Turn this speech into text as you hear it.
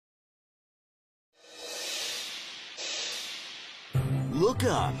Look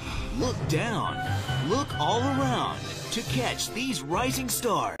up, look down, look all around to catch these rising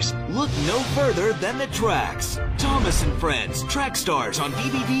stars. Look no further than the tracks. Thomas & Friends Track Stars on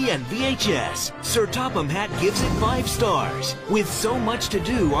DVD and VHS. Sir Topham Hatt gives it 5 stars. With so much to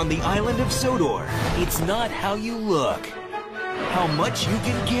do on the island of Sodor, it's not how you look, how much you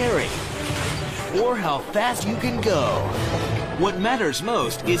can carry, or how fast you can go. What matters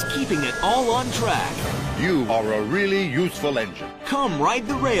most is keeping it all on track. You are a really useful engine. Come ride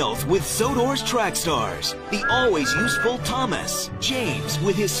the rails with Sodor's Track Stars. The always useful Thomas, James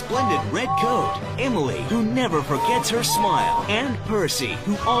with his splendid red coat, Emily who never forgets her smile, and Percy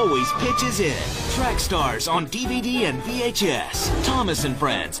who always pitches in. Track Stars on DVD and VHS. Thomas &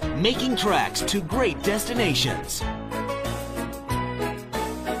 Friends, making tracks to great destinations.